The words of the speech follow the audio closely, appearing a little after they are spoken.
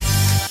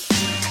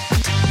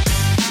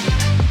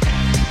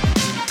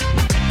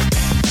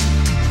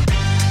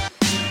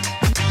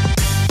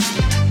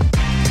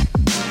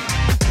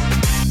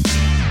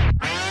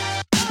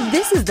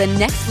the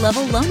Next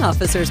Level Loan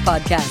Officers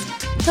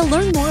podcast. To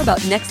learn more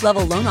about Next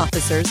Level Loan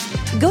Officers,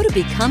 go to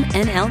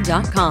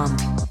becomennl.com.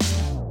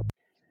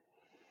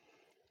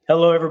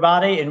 Hello,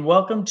 everybody, and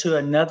welcome to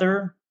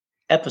another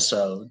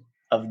episode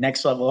of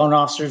Next Level Loan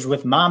Officers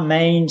with my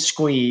main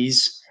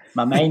squeeze,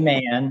 my main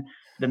man,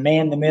 the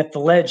myth, the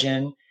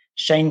legend,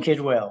 Shane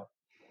Kidwell.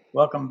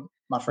 Welcome,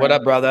 my friend. What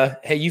up, brother?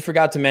 Hey, you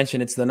forgot to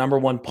mention it's the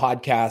 #1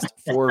 podcast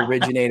for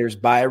originators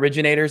by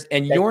originators,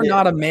 and you're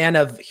not a man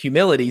of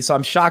humility, so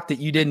I'm shocked that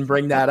you didn't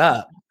bring that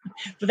up.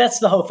 But that's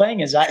the whole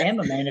thing is I am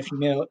a man of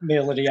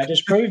humility. I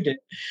just proved it.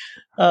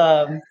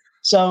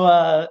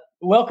 So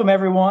welcome,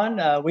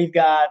 everyone. We've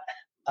got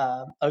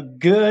a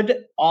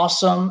good,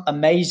 awesome,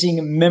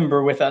 amazing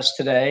member with us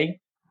today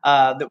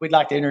that we'd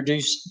like to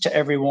introduce to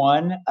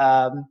everyone.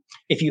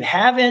 If you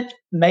haven't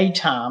made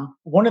time,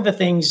 one of the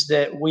things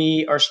that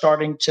we are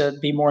starting to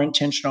be more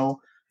intentional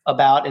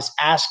about is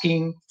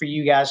asking for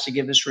you guys to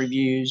give us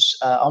reviews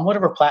on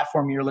whatever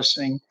platform you're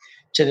listening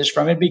to this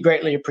from. It'd be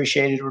greatly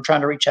appreciated. We're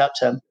trying to reach out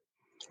to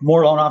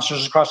more loan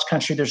officers across the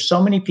country. There's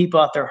so many people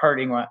out there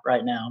hurting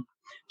right now.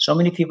 So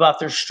many people out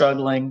there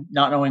struggling,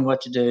 not knowing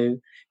what to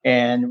do.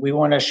 And we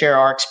want to share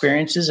our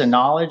experiences and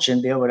knowledge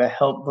and be able to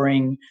help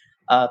bring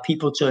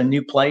people to a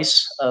new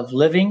place of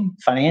living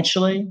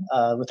financially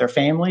with their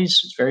families.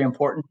 It's very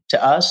important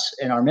to us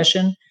and our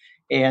mission.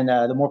 And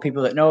the more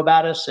people that know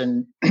about us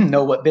and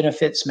know what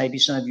benefits maybe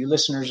some of you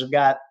listeners have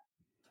got,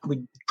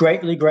 we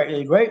greatly,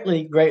 greatly,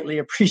 greatly, greatly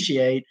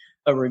appreciate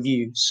a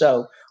review.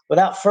 So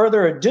without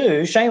further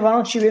ado, Shane, why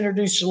don't you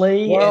introduce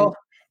Lee? Well,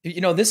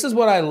 this is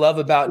what I love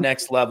about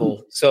Next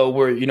Level. So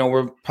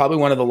we're probably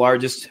one of the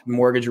largest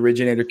mortgage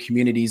originator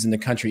communities in the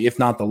country, if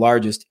not the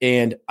largest.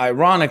 And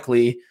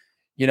ironically,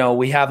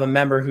 we have a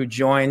member who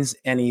joins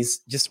and he's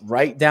just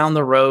right down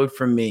the road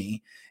from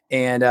me.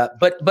 And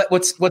but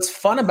what's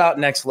fun about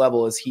Next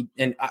Level is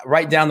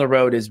right down the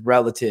road is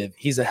relative.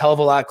 He's a hell of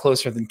a lot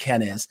closer than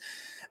Ken is.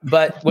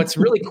 But what's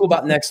really cool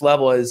about Next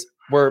Level is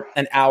we're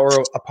an hour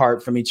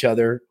apart from each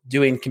other,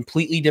 doing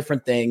completely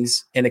different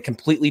things in a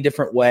completely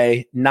different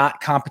way,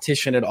 not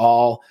competition at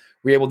all.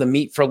 We're able to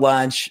meet for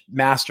lunch,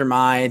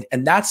 mastermind.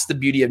 And that's the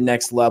beauty of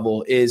Next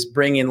Level, is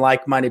bringing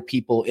like-minded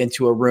people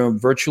into a room,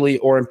 virtually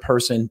or in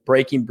person,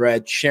 breaking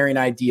bread, sharing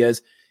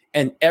ideas.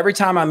 And every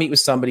time I meet with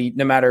somebody,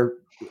 no matter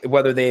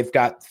whether they've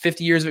got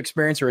 50 years of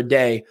experience or a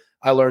day,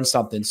 I learn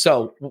something.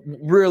 So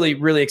really,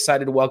 really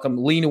excited to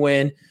welcome Lee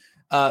Nguyen,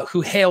 who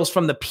hails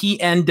from the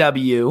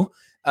PNW.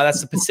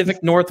 That's the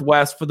Pacific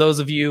Northwest, for those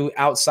of you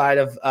outside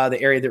of the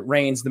area that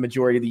rains the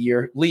majority of the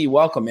year. Lee,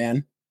 welcome,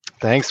 man.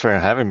 Thanks for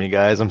having me,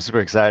 guys. I'm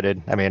super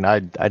excited. I mean, I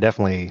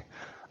definitely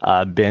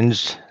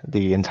binged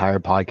the entire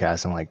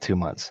podcast in like 2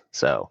 months.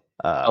 So,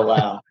 oh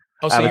wow!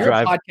 Oh, so you're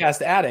a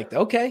podcast addict?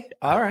 Okay,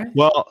 all right.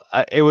 Well,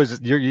 it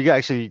was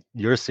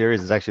your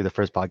series is actually the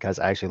first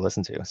podcast I actually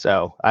listened to.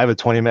 So I have a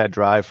 20-minute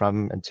drive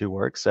from and to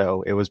work,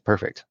 so it was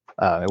perfect.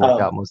 It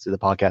worked out. Most of the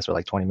podcasts were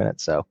like 20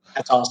 minutes. So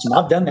that's awesome.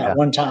 I've done that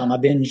one time. I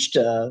binged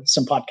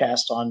some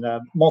podcasts on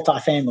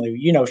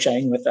multifamily,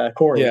 Shane, with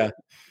Corey. Yeah.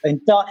 And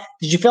I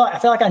feel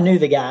like I knew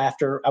the guy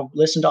after I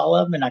listened to all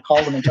of them, and I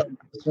called him and told him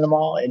to listen to them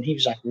all. And he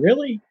was like,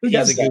 really? Who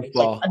does that?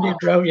 Like, I did,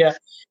 bro. Yeah.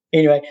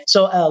 Anyway,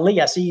 so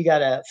Lee, I see you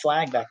got a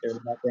flag back there in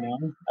the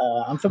background.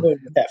 I'm familiar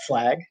with that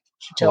flag.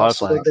 Should tell us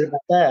a little bit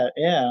about that.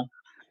 Yeah.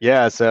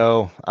 Yeah,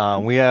 so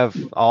we have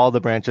all the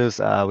branches.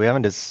 We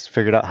haven't just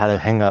figured out how to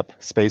hang up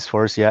Space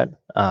Force yet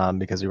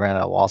because we ran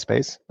out of wall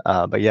space.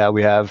 But yeah,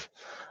 we have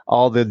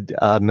all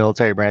the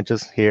military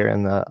branches here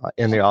in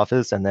the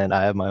office, and then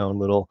I have my own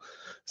little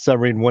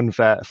submarine one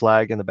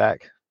flag in the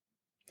back.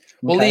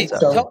 Well, Lee,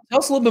 tell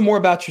us a little bit more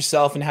about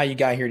yourself and how you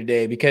got here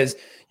today, because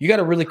you got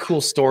a really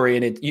cool story,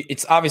 and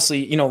it's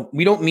obviously,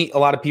 we don't meet a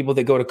lot of people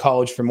that go to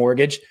college for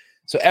mortgage,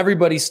 so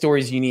everybody's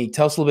story is unique.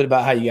 Tell us a little bit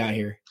about how you got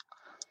here.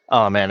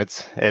 Oh man,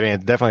 it's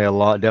definitely a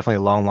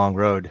long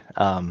road.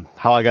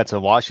 How I got to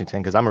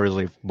Washington, because I'm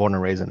originally born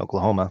and raised in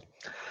Oklahoma,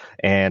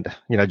 and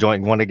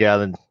wanted to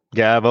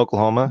get out of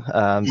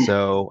Oklahoma.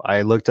 So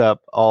I looked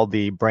up all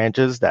the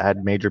branches that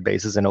had major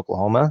bases in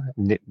Oklahoma.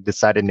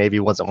 Decided Navy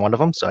wasn't one of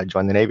them, so I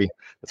joined the Navy.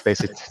 That's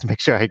basically to make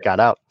sure I got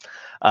out.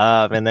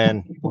 And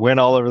then went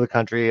all over the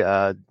country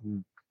to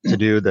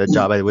do the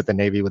job I did with the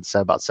Navy with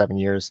about 7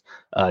 years,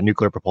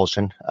 nuclear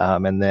propulsion,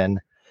 and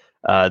then.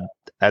 At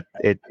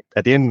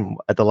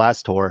the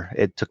last tour,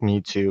 it took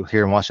me to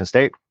here in Washington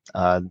State.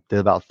 Did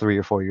about 3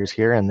 or 4 years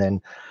here, and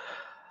then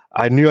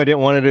I knew I didn't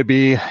want it to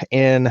be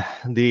in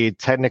the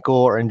technical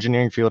or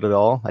engineering field at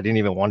all. I didn't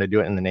even want to do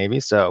it in the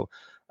Navy, so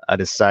I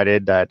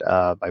decided that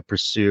I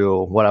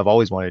pursue what I've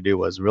always wanted to do,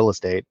 was real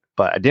estate,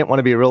 but I didn't want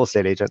to be a real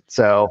estate agent.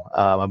 So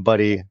my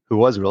buddy, who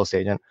was a real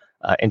estate agent,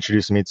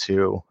 introduced me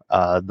to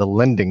the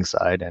lending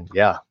side, and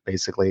yeah,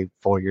 basically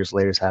 4 years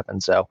later has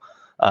happened. So.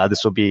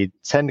 This will be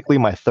technically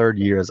my fourth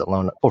year as a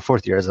loan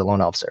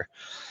officer,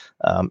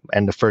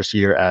 and the first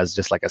year as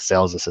just like a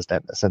sales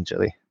assistant,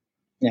 essentially.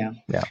 Yeah,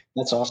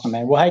 that's awesome,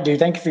 man. Well, hey, dude,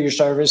 thank you for your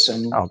service,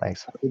 and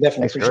thanks. We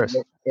definitely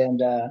appreciate it.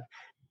 And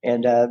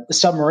the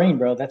submarine,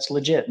 bro, that's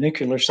legit.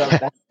 Nuclear sub,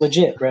 that's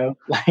legit, bro.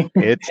 Like,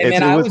 hey,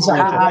 man, I was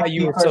wondering why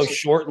you were so person.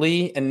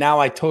 shortly, and now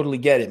I totally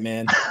get it,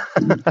 man.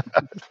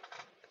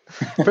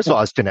 First of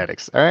all, it's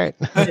genetics. All right.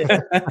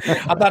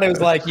 I thought it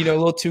was like, a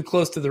little too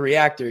close to the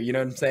reactor. You know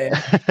what I'm saying?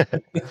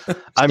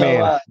 I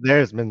mean,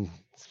 there's been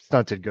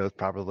stunted growth,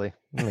 probably.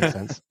 That makes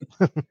sense.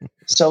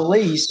 So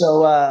Lee,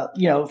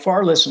 for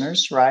our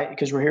listeners, right,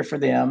 because we're here for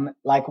them,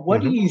 like,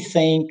 what do you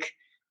think,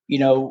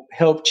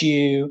 helped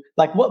you,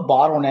 like, what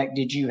bottleneck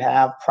did you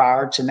have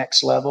prior to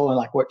Next Level, and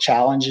like what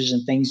challenges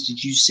and things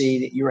did you see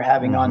that you were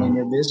having on in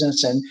your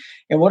business, and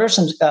what are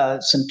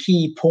some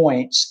key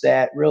points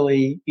that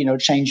really,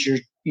 changed your,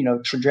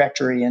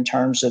 trajectory in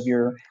terms of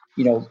your,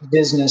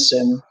 business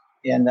and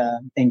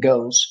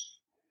goals?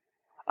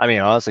 I mean,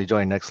 honestly,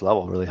 joining Next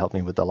Level really helped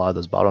me with a lot of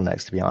those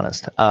bottlenecks, to be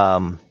honest.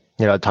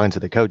 Talking to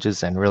the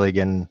coaches and really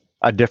getting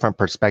a different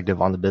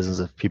perspective on the business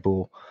of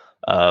people,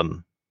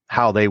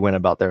 how they went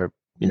about their,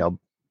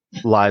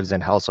 lives,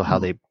 and also how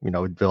they,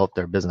 developed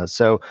their business.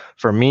 So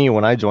for me,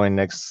 when I joined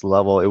Next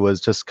Level, it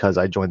was just because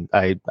I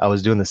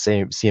was doing the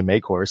same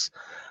CMA course.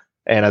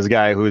 And as a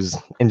guy who's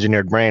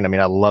engineered brain, I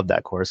mean, I loved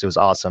that course. It was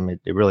awesome.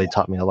 It really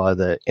taught me a lot of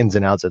the ins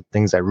and outs of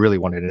things I really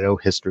wanted to know: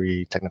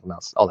 history, technical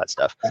analysis, all that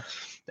stuff.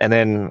 And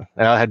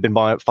I had been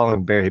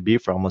following Barry B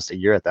for almost a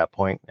year at that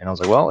point. And I was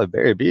like, well, if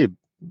Barry B,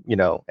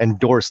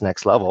 endorsed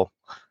Next Level,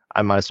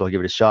 I might as well give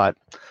it a shot.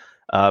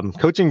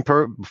 Coaching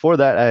before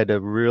that, I had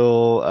a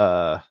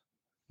real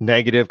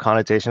negative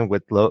connotation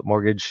with low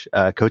mortgage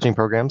coaching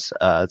programs.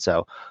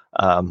 So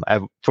I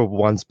have for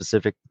one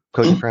specific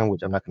coaching program,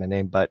 which I'm not going to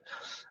name, but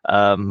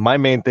my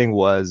main thing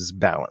was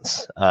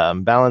balance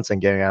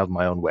and getting out of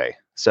my own way.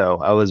 So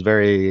I was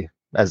very,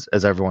 as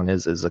everyone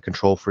is a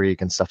control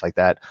freak and stuff like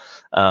that,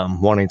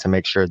 wanting to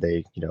make sure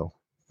they,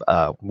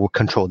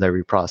 controlled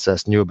every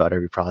process, knew about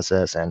every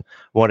process, and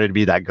wanted to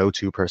be that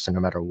go-to person no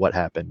matter what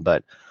happened.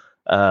 But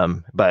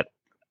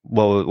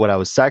what I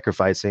was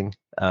sacrificing,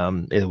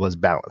 it was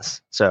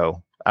balance.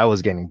 So I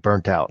was getting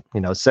burnt out,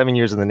 7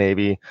 years in the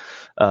Navy,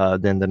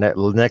 then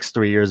the next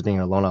 3 years being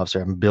a loan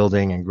officer, I'm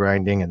building and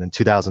grinding. And then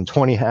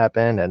 2020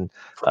 happened. And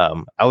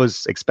I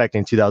was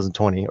expecting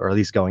 2020, or at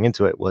least going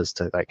into it, was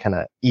to like kind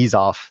of ease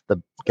off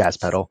the gas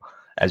pedal.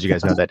 As you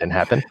guys know, that didn't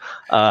happen.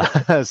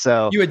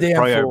 So you a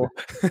damn fool.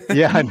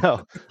 Yeah, I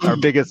know. Our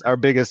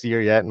biggest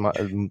year yet,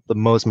 and the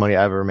most money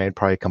I ever made,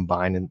 probably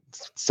combined in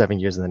 7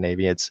 years in the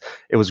Navy. It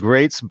was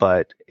great,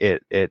 but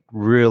it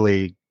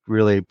really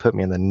put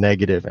me in the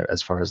negative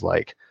as far as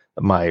like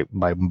my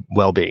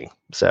well-being.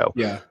 So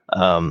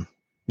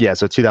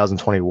so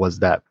 2020 was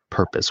that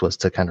purpose, was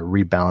to kind of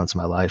rebalance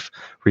my life,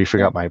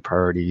 refigure out my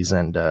priorities,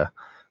 and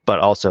but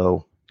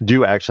also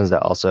do actions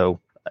that also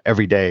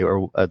every day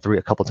or a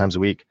couple times a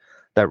week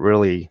that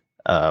really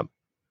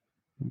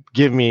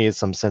give me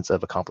some sense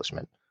of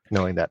accomplishment,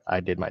 knowing that I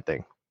did my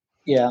thing.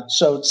 Yeah.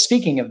 So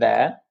speaking of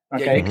that,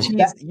 okay,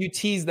 you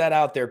tease that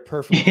out there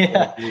perfectly.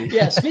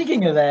 Yeah.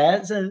 Speaking of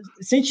that, so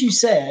since you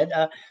said,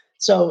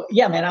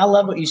 man, I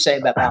love what you say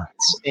about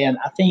balance, and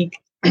I think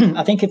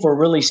if we're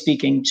really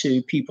speaking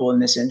to people in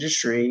this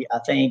industry, I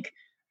think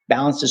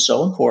balance is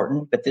so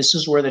important, but this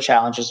is where the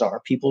challenges are.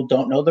 People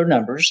don't know their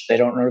numbers. They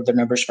don't know their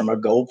numbers from a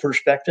goal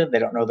perspective. They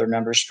don't know their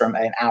numbers from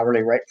an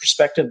hourly rate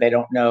perspective. They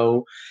don't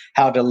know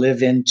how to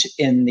live in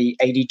the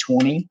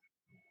 80-20.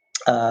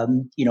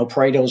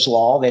 Pareto's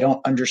law. They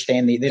don't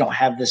understand they don't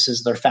have this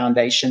as their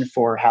foundation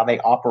for how they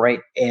operate,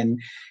 and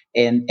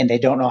they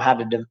don't know how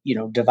to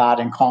divide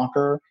and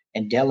conquer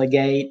and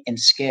delegate and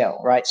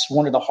scale. Right, it's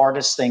one of the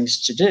hardest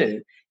things to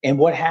do. And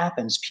what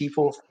happens?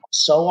 People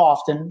so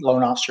often,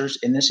 loan officers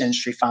in this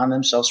industry, find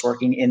themselves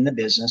working in the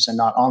business and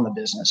not on the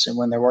business. And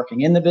when they're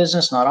working in the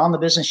business, not on the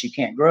business, you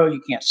can't grow,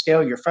 you can't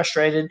scale, you're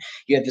frustrated,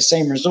 you have the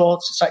same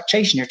results. It's like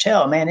chasing your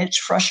tail, man. It's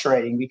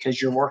frustrating because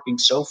you're working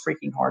so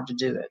freaking hard to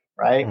do it,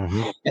 right?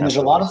 And there's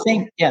a lot of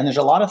things, and there's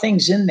a lot of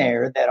things in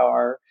there that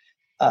are,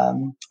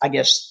 I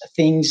guess,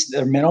 things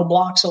that are mental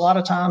blocks a lot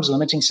of times,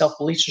 limiting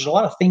self-beliefs. There's a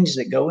lot of things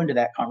that go into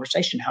that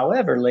conversation.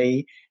 However,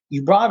 Lee,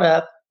 you brought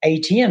up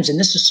ATMs, and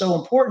this is so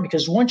important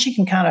because once you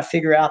can kind of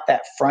figure out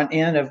that front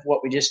end of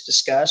what we just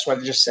discussed, what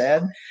I just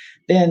said,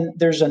 then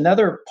there's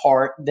another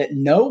part that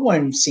no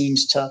one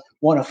seems to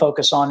want to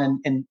focus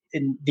on in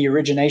the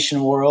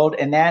origination world,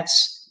 and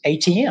that's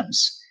ATMs.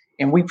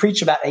 And we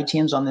preach about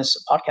ATMs on this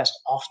podcast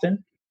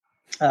often.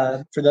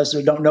 For those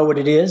who don't know what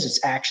it is, it's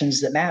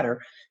actions that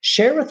matter.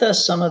 Share with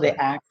us some of the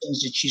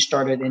actions that you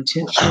started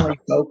intentionally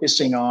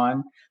focusing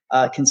on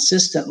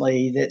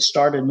consistently that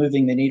started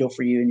moving the needle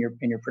for you in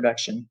your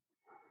production.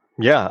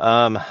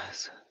 Yeah.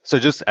 So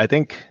just, I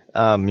think,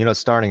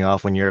 starting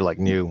off when you're like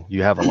new,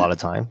 you have a lot of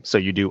time. So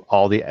you do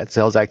all the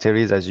sales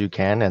activities as you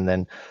can. And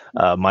then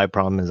my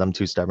problem is I'm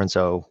too stubborn.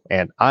 So,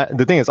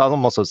 the thing is, I'm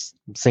almost a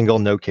single,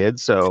 no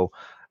kids. So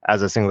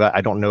as a single guy, I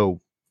don't know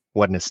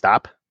when to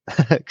stop.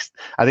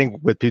 I think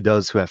with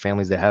those who have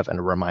families, they have a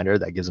reminder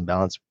that gives them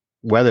balance,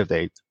 whether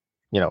they,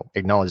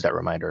 acknowledge that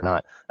reminder or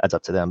not, that's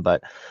up to them.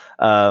 But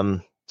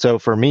so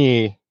for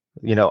me,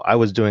 I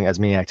was doing as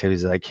many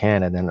activities as I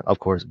can. And then of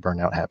course,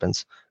 burnout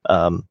happens.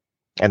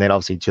 And then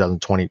obviously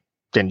 2020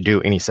 didn't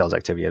do any sales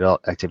activities at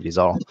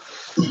all.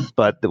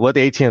 But what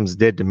the ATMs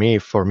did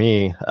for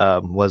me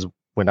was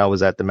when I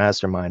was at the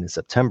mastermind in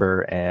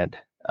September, and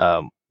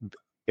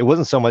it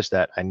wasn't so much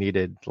that I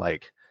needed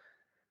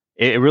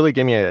it really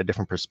gave me a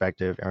different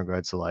perspective in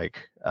regards to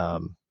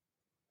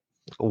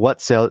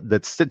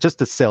that's just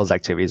the sales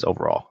activities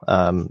overall.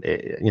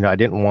 I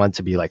didn't want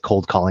to be like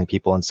cold calling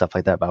people and stuff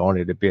like that, but I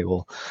wanted to be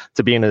able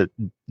to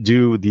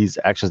do these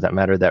actions that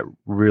matter, that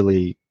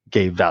really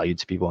gave value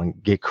to people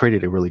and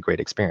created a really great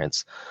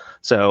experience.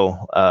 So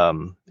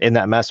in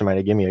that mastermind,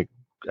 it gave me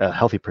a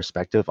healthy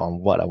perspective on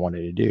what I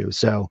wanted to do.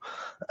 So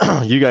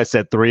you guys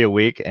said 3 a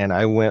week, and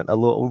I went a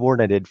little more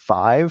and I did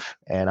 5,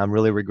 and I'm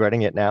really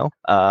regretting it now.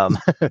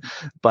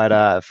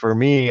 But for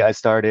me, I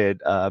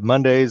started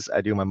Mondays.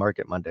 I do my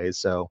market Mondays.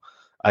 So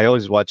I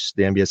always watch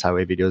the MBS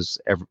Highway videos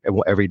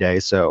every day.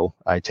 So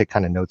I take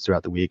kind of notes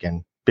throughout the week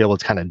and be able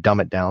to kind of dumb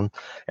it down.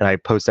 And I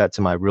post that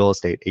to my real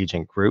estate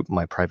agent group,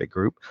 my private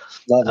group.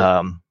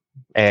 Love it.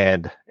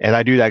 And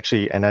I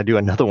do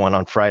another one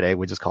on Friday,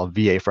 which is called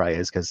VA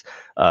Fridays, because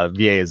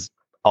VA is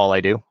all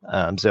I do.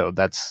 So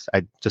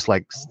I just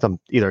like some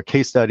either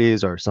case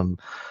studies or some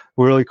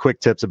really quick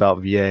tips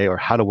about VA or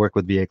how to work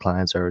with VA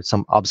clients or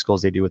some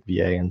obstacles they do with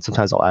VA. And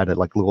sometimes I'll add a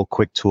little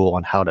quick tool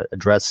on how to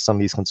address some of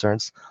these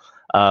concerns.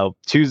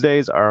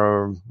 Tuesdays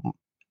are,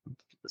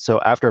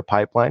 so after a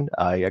pipeline,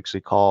 I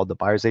actually call the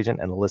buyer's agent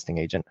and the listing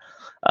agent.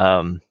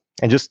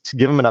 And just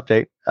give them an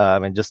update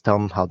and just tell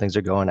them how things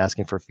are going,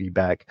 asking for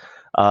feedback.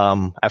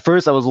 At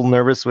first, I was a little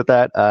nervous with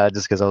that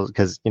just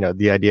because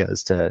the idea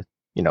is to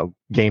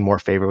gain more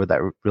favor with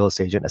that real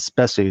estate agent,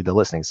 especially the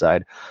listing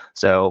side.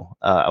 So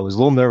I was a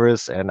little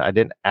nervous, and I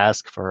didn't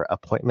ask for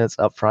appointments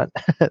up front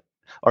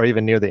or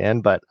even near the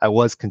end, but I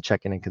was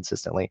checking in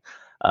consistently.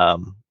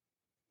 And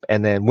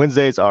then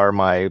Wednesdays are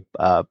my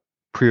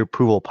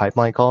pre-approval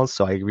pipeline calls.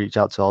 So I reach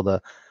out to all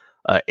the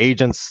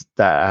agents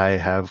that I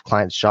have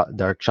clients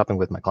that are shopping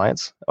with my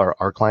clients, or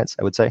our clients,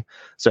 I would say.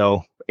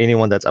 So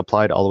anyone that's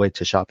applied all the way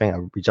to shopping, I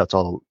reach out to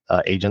all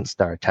agents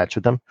that are attached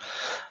with them.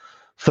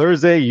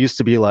 Thursday used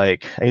to be I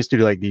used to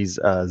do these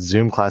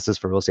Zoom classes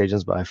for real estate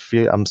agents, but I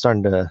feel I'm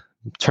starting to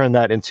turn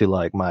that into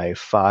my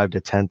 5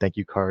 to 10 thank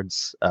you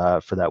cards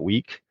for that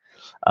week.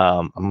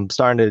 I'm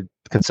starting to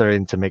consider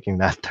into making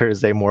that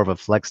Thursday more of a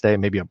flex day,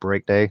 maybe a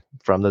break day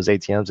from those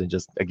ATMs, and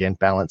just again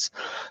balance.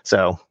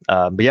 So,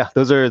 but yeah,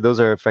 those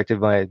are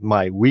effective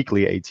my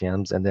weekly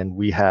ATMs, and then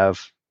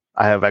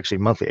I have actually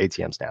monthly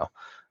ATMs now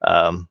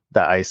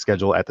that I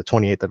schedule at the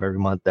 28th of every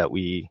month. That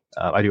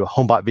I do a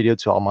HomeBot video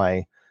to all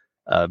my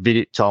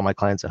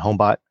clients at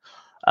HomeBot,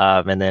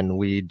 and then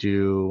we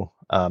do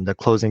the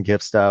closing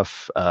gift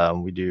stuff.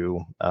 We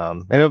do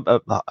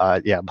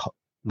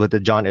with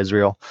the John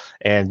Israel,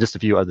 and just a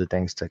few other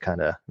things to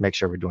kind of make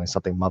sure we're doing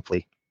something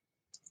monthly.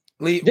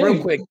 Lee, real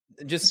quick,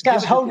 just this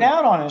guy's holding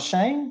out on us,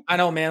 Shane. I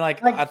know, man. I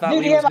thought dude,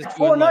 Lee he had was just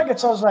 4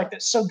 nuggets. I was like,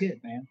 that's so good,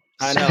 man.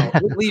 I know.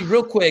 Lee,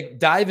 real quick,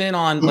 dive in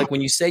on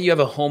when you say you have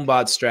a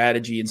HomeBot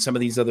strategy and some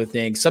of these other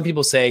things. Some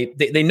people say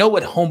they know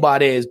what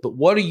HomeBot is, but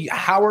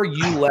how are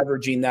you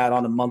leveraging that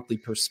on a monthly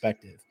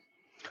perspective?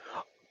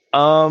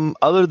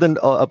 Other than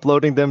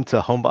uploading them to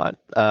HomeBot,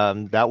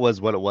 that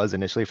was what it was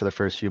initially for the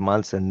first few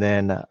months. And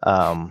then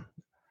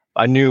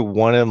I knew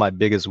one of my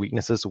biggest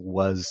weaknesses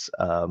was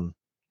a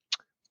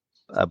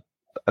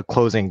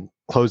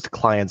closed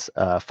clients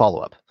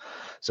follow-up.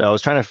 So I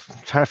was trying to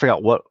figure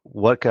out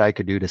what I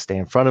could do to stay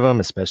in front of them,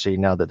 especially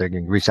now that they're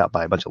getting reached out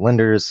by a bunch of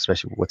lenders,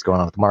 especially what's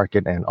going on with the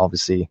market, and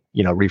obviously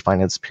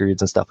refinance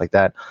periods and stuff like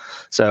that.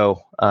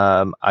 So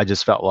I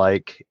just felt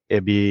like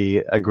it'd be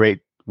a great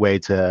way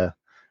to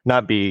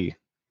not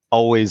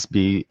always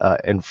be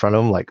in front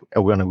of them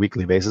on a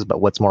weekly basis,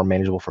 but what's more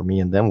manageable for me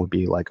and them would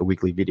be a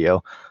weekly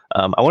video.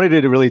 I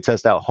wanted to really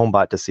test out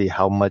HomeBot to see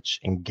how much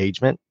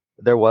engagement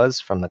there was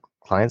from the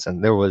clients,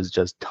 and there was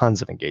just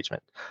tons of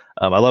engagement.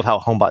 I love how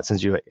HomeBot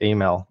sends you an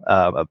email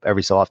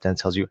every so often and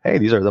tells you, hey,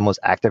 these are the most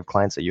active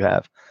clients that you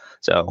have.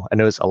 So I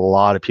noticed a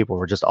lot of people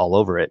were just all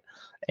over it,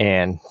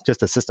 and just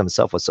the system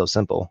itself was so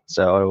simple.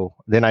 So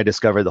then I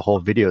discovered the whole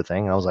video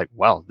thing. I was like,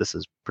 wow, this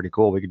is pretty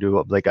cool. We could do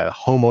a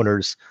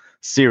homeowners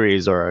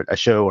series or a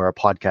show or a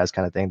podcast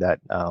kind of thing that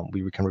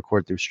we can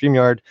record through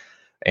StreamYard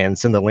and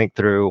send the link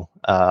through.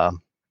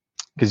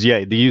 Because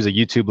they use a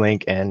YouTube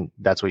link, and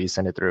that's what you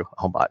send it through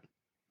HomeBot.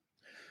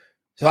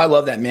 So I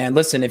love that, man.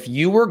 Listen, if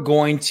you were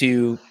going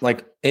to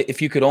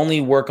if you could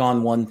only work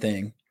on one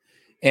thing,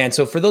 and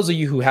so for those of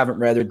you who haven't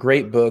read, a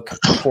great book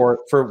for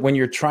when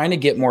you're trying to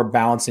get more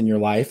balance in your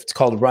life, it's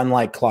called Run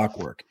Like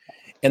Clockwork.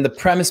 And the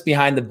premise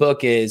behind the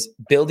book is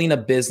building a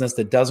business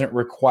that doesn't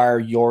require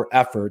your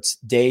efforts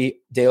day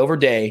over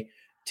day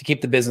to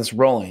keep the business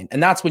rolling.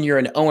 And that's when you're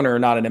an owner,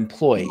 not an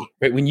employee,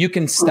 right? When you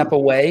can step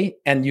away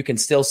and you can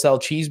still sell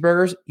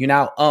cheeseburgers, you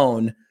now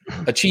own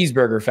a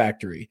cheeseburger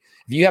factory.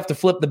 If you have to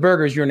flip the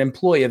burgers, you're an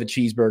employee of a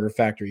cheeseburger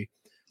factory.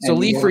 So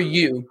Lee, for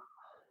you,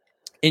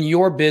 in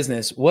your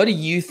business, what do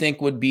you think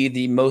would be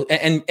the most,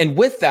 and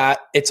with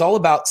that, it's all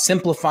about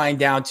simplifying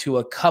down to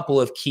a couple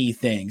of key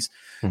things.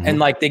 Mm-hmm. And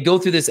like they go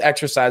through this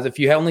exercise. If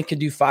you only could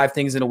do 5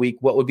 things in a week,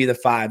 what would be the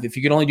 5? If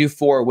you could only do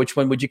 4, which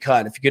one would you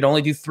cut? If you could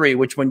only do 3,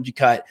 which one would you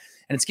cut?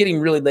 And it's getting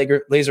really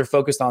laser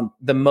focused on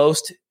the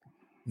most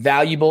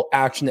valuable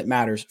action that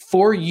matters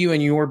for you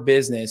and your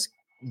business.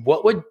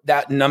 What would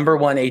that number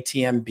one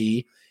ATM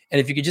be? And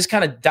if you could just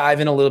kind of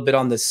dive in a little bit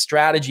on the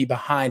strategy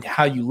behind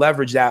how you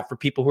leverage that for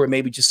people who are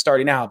maybe just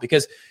starting out,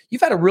 because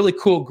you've had a really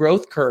cool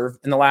growth curve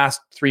in the last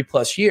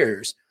 3+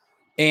 years.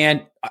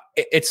 And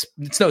it's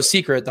no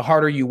secret, the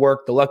harder you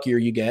work, the luckier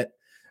you get,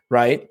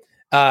 right?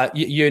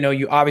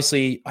 You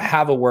obviously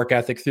have a work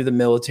ethic through the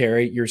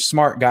military. You're a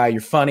smart guy.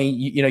 You're funny.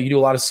 You do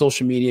a lot of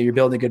social media. You're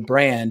building a good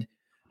brand.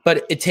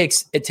 But it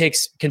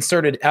takes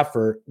concerted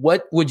effort.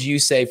 What would you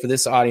say for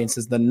this audience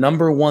is the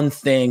number one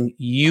thing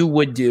you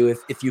would do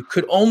if you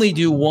could only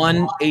do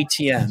one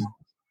ATM?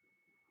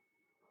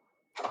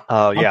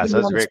 Oh, yeah. So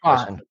that's a great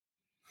question.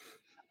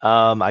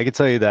 I could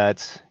tell you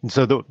that.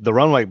 So the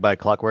Runway by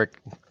Clockwork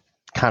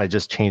kind of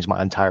just changed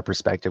my entire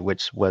perspective,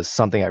 which was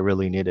something I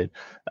really needed.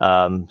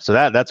 So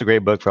that's a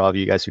great book for all of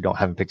you guys who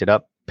haven't picked it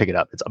up. Pick it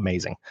up. It's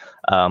amazing.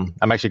 I'm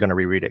actually going to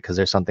reread it because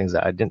there's some things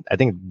that I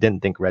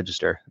didn't think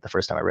register the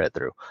first time I read it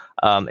through.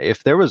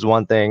 If there was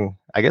one thing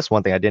I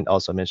didn't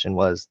also mention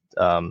was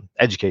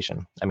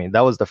education. I mean,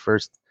 that was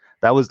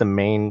the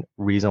main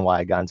reason why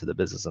I got into the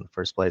business in the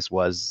first place,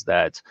 was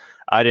that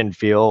I didn't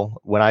feel,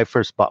 when I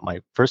first bought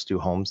my first 2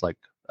 homes, like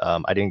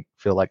I didn't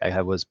feel like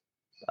I was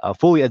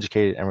fully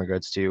educated in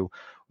regards to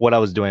what I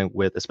was doing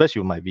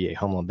especially with my VA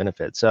home loan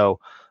benefit. So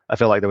I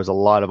feel like there was a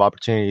lot of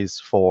opportunities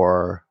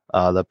for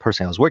the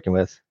person I was working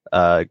with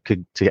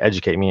to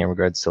educate me in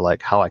regards to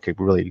like how I could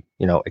really,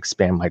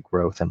 expand my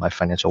growth and my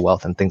financial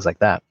wealth and things like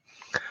that.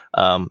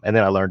 And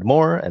then I learned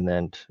more, and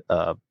then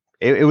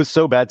it was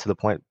so bad to the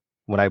point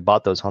when I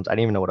bought those homes, I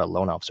didn't even know what a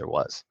loan officer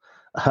was,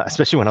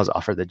 especially when I was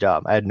offered the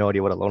job. I had no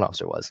idea what a loan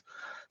officer was.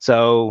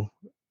 So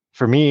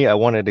for me, I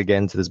wanted to get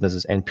into this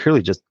business and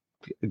purely just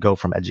go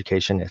from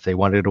education. If they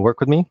wanted to work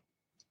with me,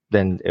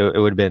 then it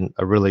would have been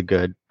a really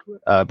good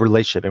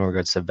relationship in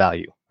regards to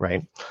value,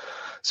 right?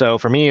 So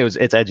for me,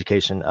 it's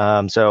education.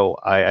 So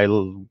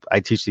I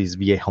teach these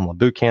VA home loan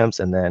boot camps,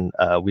 and then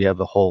we have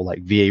a whole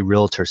like VA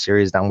realtor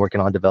series that I'm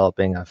working on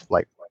developing. I've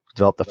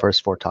developed the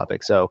first 4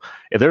 topics. So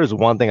if there was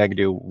one thing I could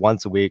do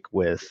once a week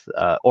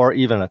or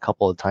even a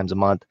couple of times a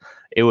month,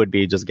 it would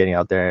be just getting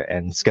out there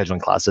and scheduling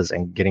classes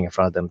and getting in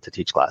front of them to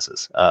teach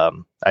classes.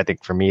 I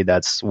think for me,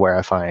 that's where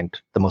I find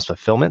the most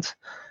fulfillment.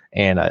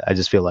 And I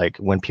just feel like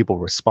when people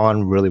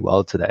respond really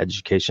well to the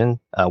education,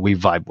 we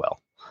vibe well.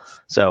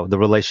 So the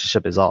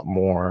relationship is a lot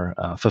more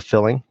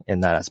fulfilling in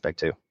that aspect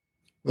too.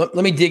 Let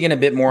me dig in a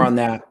bit more on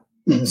that.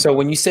 So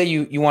when you say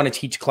you want to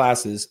teach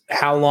classes,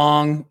 how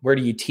long, where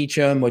do you teach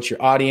them? What's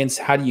your audience?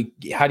 How do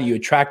you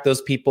attract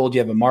those people? Do you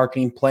have a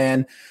marketing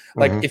plan?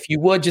 Like if you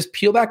would just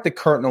peel back the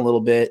curtain a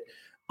little bit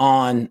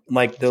on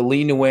like the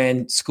Lee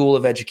Nguyen School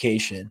of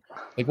Education.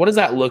 Like what does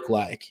that look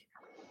like?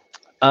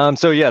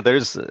 So yeah,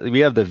 we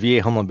have the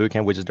VA Home Loan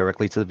Bootcamp, which is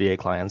directly to the VA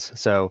clients.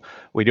 So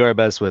we do our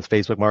best with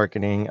Facebook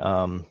marketing.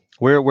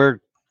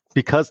 We're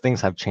because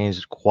things have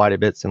changed quite a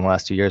bit in the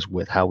last 2 years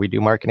with how we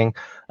do marketing.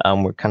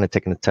 We're kind of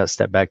taking a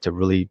step back to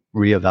really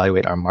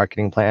reevaluate our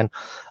marketing plan.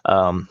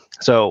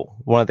 So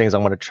one of the things I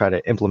want to try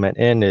to implement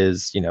in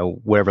is,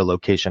 wherever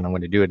location I'm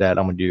going to do it at,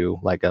 I'm going to do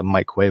like a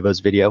Mike Cuevas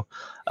video,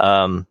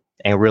 and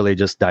really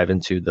just dive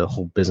into the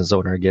whole business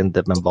owner again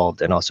that's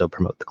involved, and also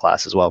promote the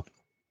class as well.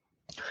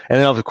 And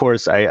then, of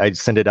course, I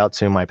send it out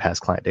to my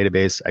past client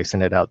database. I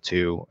send it out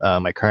to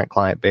my current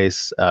client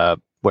base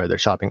where they're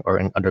shopping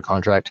or under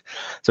contract.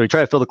 So we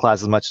try to fill the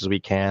class as much as we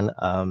can.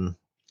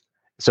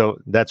 So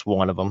that's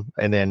one of them.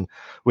 And then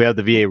we have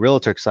the VA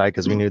Realtor side,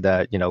 because we knew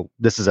that,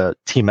 this is a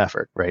team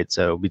effort, right?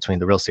 So between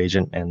the real estate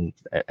agent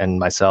and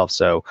myself.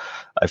 So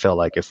I feel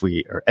like if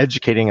we are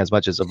educating as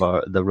much as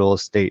the real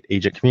estate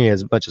agent community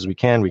as much as we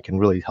can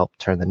really help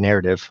turn the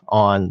narrative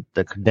on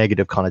the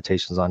negative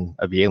connotations on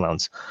VA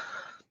loans.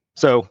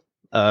 So,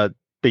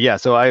 but yeah,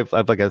 so I've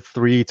like a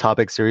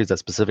 3-topic series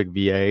that's specific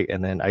VA,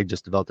 and then I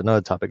just developed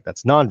another topic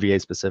that's non-VA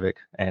specific,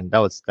 and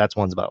that's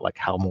one's about like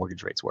how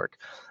mortgage rates work.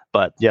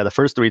 But yeah, the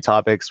first 3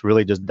 topics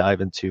really just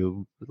dive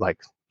into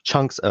like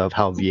chunks of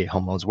how VA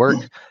home loans work,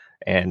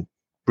 and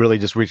really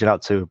just reaching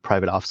out to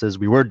private offices.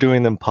 We were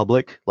doing them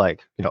public,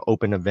 like,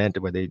 open event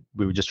where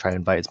we would just try to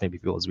invite as many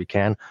people as we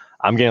can.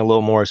 I'm getting a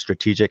little more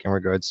strategic in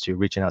regards to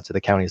reaching out to the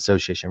county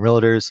association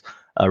realtors,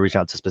 reaching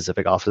out to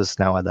specific offices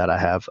now that I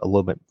have a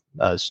little bit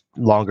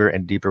longer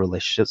and deeper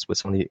relationships with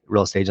some of the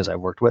real estate agents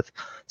I've worked with.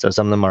 So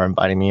some of them are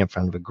inviting me in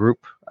front of a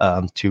group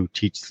to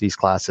teach these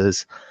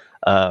classes.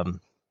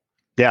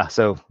 Yeah,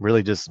 so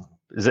really just,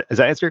 does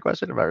that answer your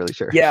question? I'm not really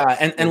sure. Yeah,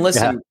 and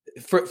listen,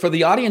 for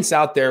the audience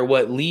out there,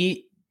 what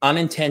Lee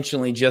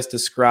unintentionally just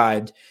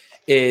described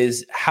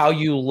is how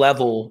you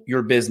level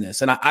your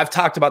business. And I've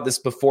talked about this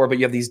before, but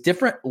you have these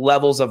different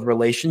levels of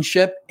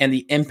relationship and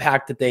the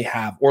impact that they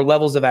have, or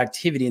levels of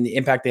activity and the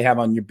impact they have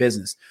on your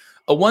business.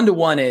 A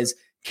 1-to-1 is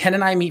Ken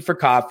and I meet for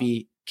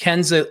coffee.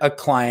 Ken's a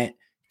client.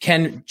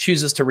 Ken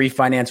chooses to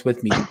refinance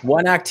with me.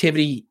 One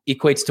activity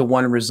equates to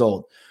one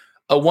result.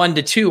 A 1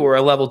 to 2 or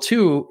a level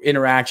 2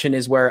 interaction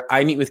is where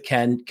I meet with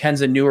Ken.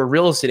 Ken's a newer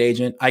real estate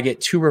agent. I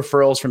get 2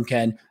 referrals from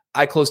Ken.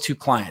 I close 2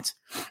 clients.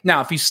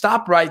 Now, if you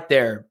stop right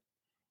there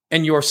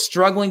and you're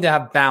struggling to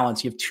have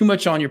balance, you have too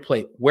much on your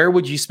plate, where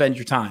would you spend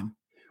your time?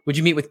 Would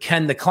you meet with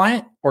Ken, the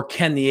client, or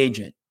Ken, the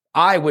agent?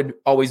 I would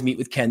always meet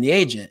with Ken, the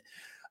agent.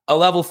 A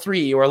level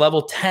 3 or a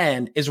level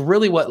 10 is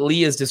really what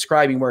Lee is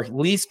describing, where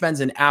Lee spends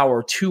an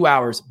hour, 2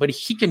 hours, but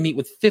he can meet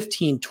with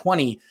 15,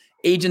 20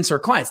 agents or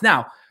clients.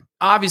 Now,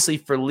 obviously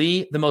for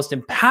Lee, the most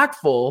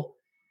impactful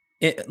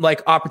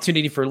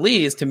opportunity for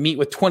Lee is to meet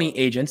with 20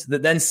 agents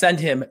that then send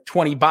him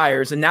 20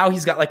 buyers. And now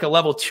he's got like a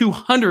level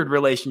 200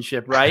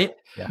 relationship, right?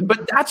 Yeah.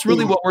 But that's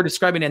really what we're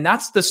describing. And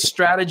that's the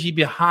strategy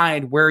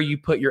behind where you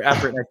put your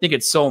effort. And I think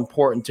it's so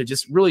important to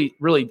just really,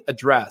 really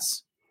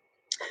address.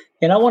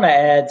 And I want to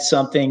add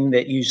something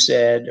that you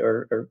said,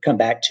 or come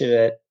back to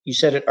it. You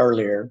said it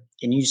earlier,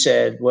 and you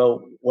said,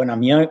 "Well, when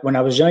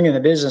I was young in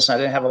the business, I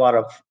didn't have a lot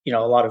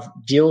of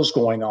deals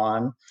going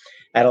on.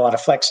 I had a lot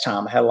of flex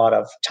time. I had a lot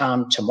of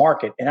time to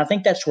market." And I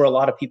think that's where a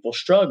lot of people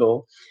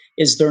struggle,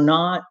 is they're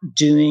not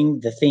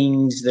doing the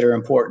things that are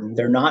important.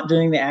 They're not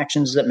doing the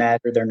actions that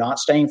matter. They're not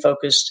staying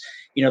focused.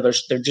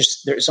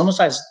 It's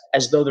almost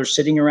as though they're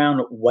sitting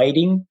around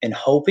waiting and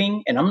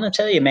hoping. And I'm going to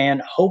tell you,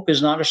 man, hope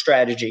is not a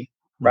strategy,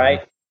 right?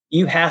 Mm-hmm.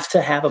 You have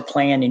to have a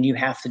plan and you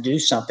have to do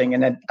something.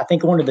 And I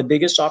think one of the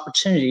biggest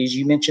opportunities,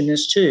 you mentioned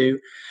this too,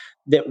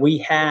 that we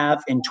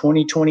have in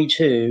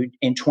 2022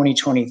 and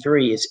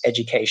 2023 is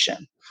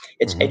education.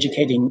 It's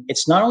educating.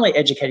 It's not only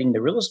educating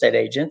the real estate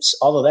agents,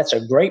 although that's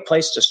a great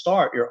place to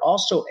start. You're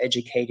also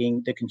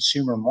educating the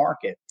consumer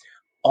market.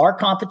 Our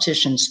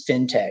competition's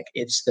fintech.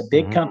 It's the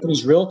big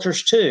companies,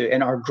 realtors too.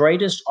 And our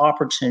greatest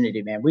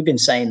opportunity, man, we've been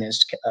saying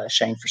this,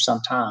 Shane, for some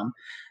time.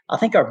 I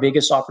think our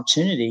biggest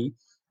opportunity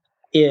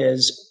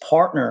is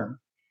partner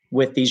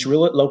with these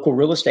local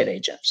real estate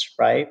agents,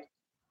 right?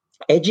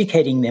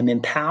 Educating them,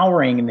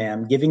 empowering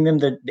them, giving them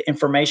the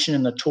information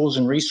and the tools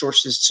and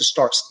resources to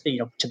start,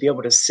 to be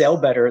able to sell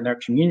better in their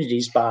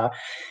communities by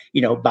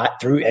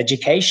through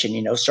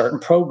education, certain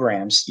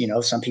programs.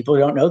 Some people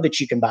don't know that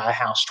you can buy a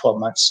house 12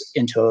 months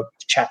into a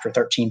Chapter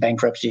 13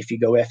 bankruptcy if you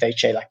go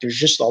FHA. Like, there's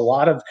just a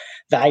lot of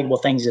valuable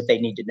things that they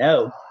need to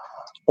know.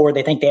 Or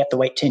they think they have to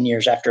wait 10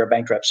 years after a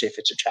bankruptcy if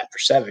it's a Chapter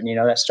 7.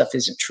 That stuff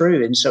isn't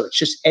true. And so it's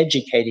just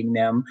educating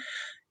them.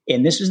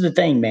 And this is the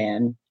thing,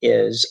 man,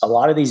 is a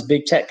lot of these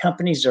big tech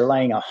companies are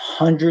laying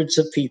hundreds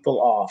of people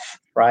off,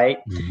 right?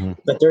 Mm-hmm.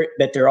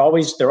 But they're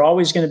always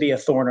going to be a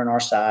thorn on our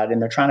side,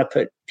 and they're trying to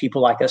put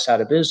people like us out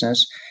of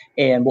business.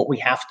 And what we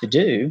have to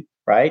do,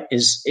 right,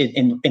 is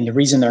and the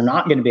reason they're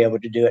not going to be able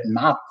to do it, in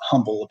my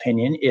humble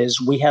opinion, is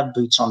we have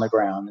boots on the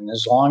ground. And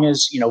as long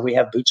as we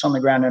have boots on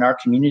the ground in our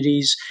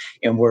communities,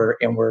 and we're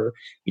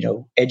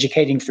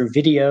educating through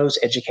videos,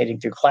 educating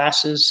through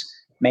classes,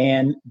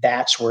 man,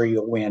 that's where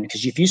you'll win.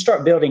 Because if you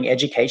start building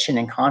education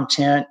and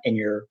content and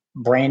your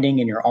branding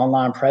and your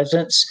online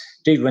presence,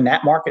 dude, when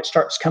that market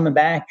starts coming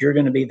back, you're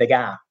going to be the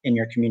guy in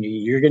your community.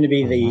 You're going to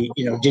be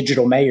the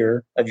digital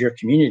mayor of your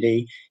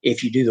community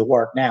if you do the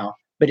work now.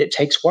 But it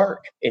takes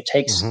work. It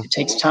takes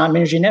time,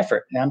 energy, and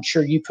effort. And I'm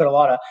sure you put a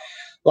lot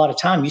of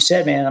time. You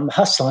said, man, I'm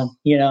hustling.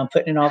 I'm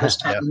putting in all this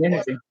time and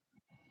energy.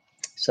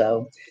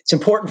 So it's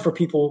important for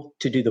people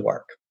to do the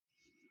work.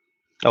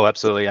 Oh,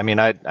 absolutely. I mean,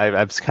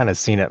 I've kind of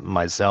seen it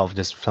myself.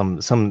 Just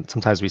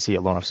sometimes we see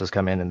loan officers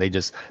come in and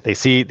they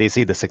see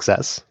the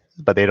success,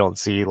 but they don't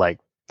see like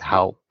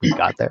how we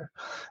got there.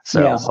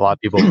 So a lot of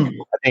people,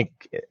 I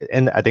think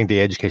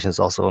the education is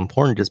also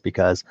important, just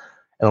because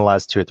in the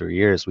last 2 or 3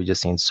 years, we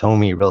just seen so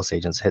many real estate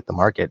agents hit the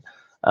market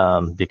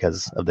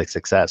because of the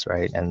success,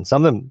 right? And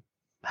some of them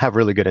have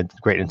really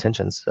great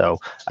intentions. So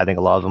I think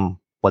a lot of them,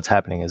 what's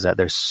happening is that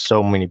there's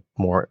so many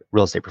more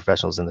real estate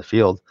professionals in the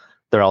field.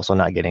 They're also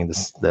not getting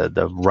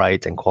the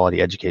right and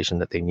quality education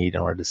that they need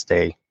in order to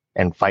stay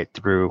and fight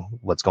through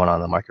what's going on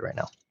in the market right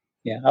now.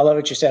 Yeah, I love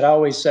what you said. I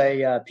always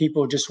say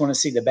people just want to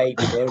see the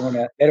baby. They don't want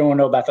to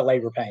know about the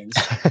labor pains.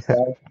 Right?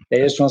 They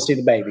just want to see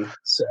the baby.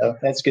 So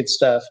that's good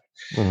stuff.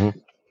 Mm-hmm.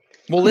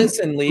 Well,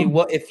 listen, Lee.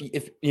 What if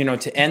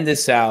to end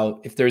this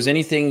out? If there's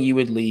anything you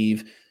would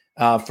leave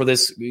for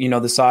this,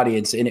 this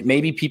audience, and it may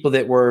be people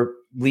that were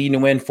leading to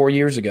win 4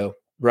 years ago,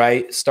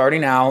 right?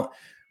 Starting out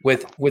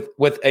with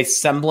a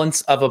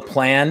semblance of a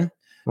plan,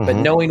 but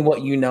knowing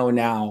what you know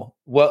now,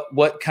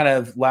 what kind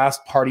of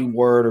last parting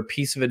word or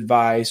piece of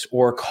advice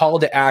or call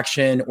to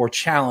action or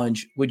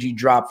challenge would you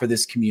drop for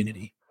this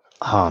community?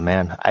 Oh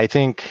man, I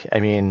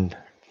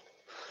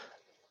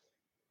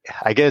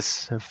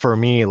guess for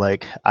me,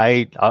 like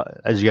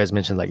as you guys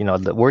mentioned, like,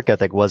 the work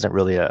ethic wasn't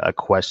really a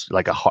question,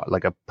 like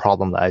a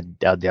problem that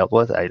I dealt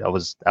with. I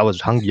was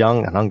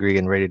young and hungry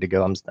and ready to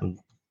go. I'm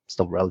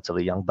still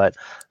relatively young, but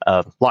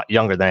a lot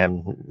younger than I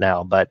am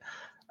now. But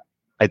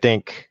I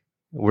think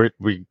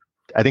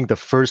I think the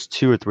first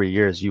 2 or 3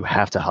 years you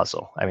have to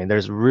hustle. I mean,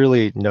 there's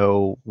really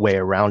no way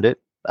around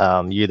it.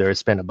 You either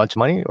spend a bunch of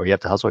money or you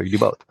have to hustle, or you do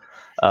both.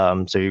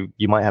 So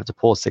you might have to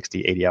pull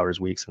 60, 80 hours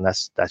weeks, and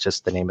that's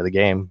just the name of the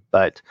game.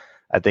 But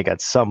I think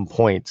at some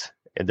point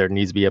there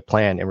needs to be a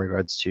plan in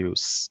regards to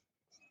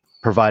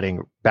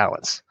providing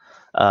balance,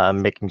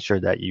 making sure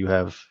that you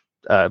have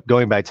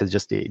going back to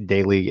just the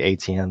daily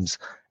ATMs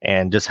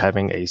and just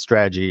having a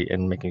strategy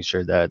and making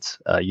sure that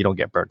you don't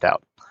get burnt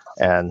out.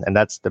 And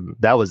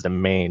that was the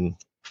main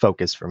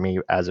focus for me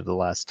as of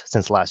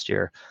since last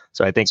year.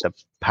 So I think the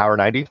Power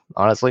 90,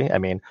 honestly, I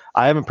mean,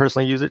 I haven't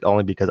personally used it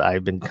only because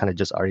I've been kind of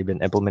just already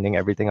been implementing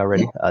everything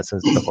already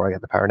since before I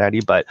got the Power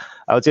 90. But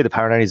I would say the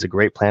Power 90 is a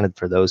great plan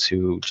for those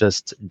who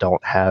just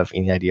don't have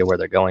any idea where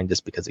they're going,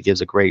 just because it gives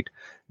a great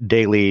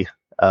daily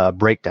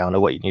breakdown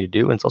of what you need to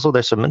do. And it's also,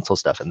 there's some mental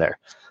stuff in there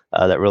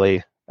that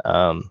really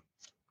kind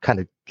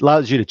of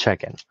allows you to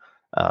check in.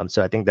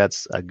 So I think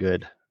that's a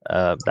good,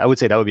 I would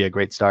say that would be a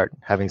great start,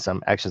 having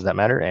some actions that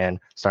matter and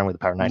starting with the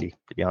Power 90,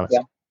 to be honest.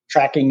 Yeah.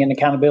 Tracking and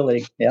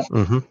accountability. Yeah.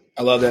 Mm-hmm.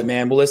 I love that,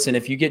 man. Well, listen,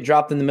 if you get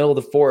dropped in the middle of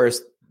the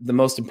forest, the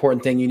most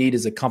important thing you need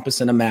is a compass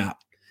and a map.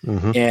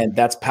 Mm-hmm. And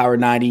that's Power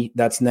 90.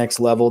 That's Next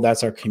Level.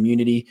 That's our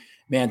community.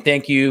 Man,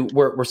 thank you.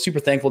 We're super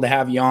thankful to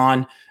have you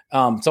on.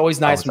 It's always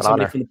nice when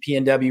somebody from the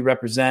PNW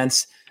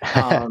represents.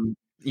 And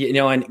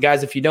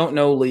guys, if you don't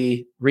know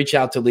Lee, reach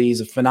out to Lee.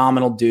 He's a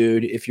phenomenal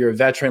dude. If you're a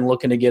veteran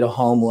looking to get a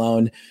home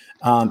loan,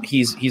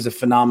 he's a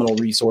phenomenal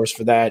resource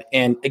for that.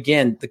 And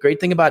again, the great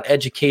thing about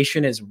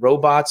education is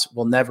robots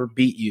will never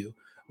beat you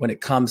when it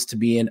comes to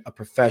being a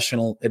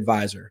professional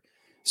advisor.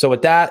 So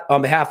with that,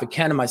 on behalf of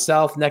Ken and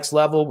myself, Next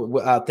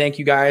Level, thank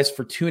you guys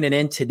for tuning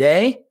in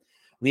today.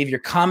 Leave your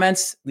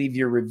comments, leave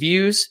your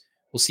reviews.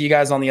 We'll see you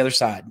guys on the other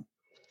side.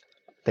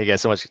 Thank you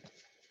guys so much.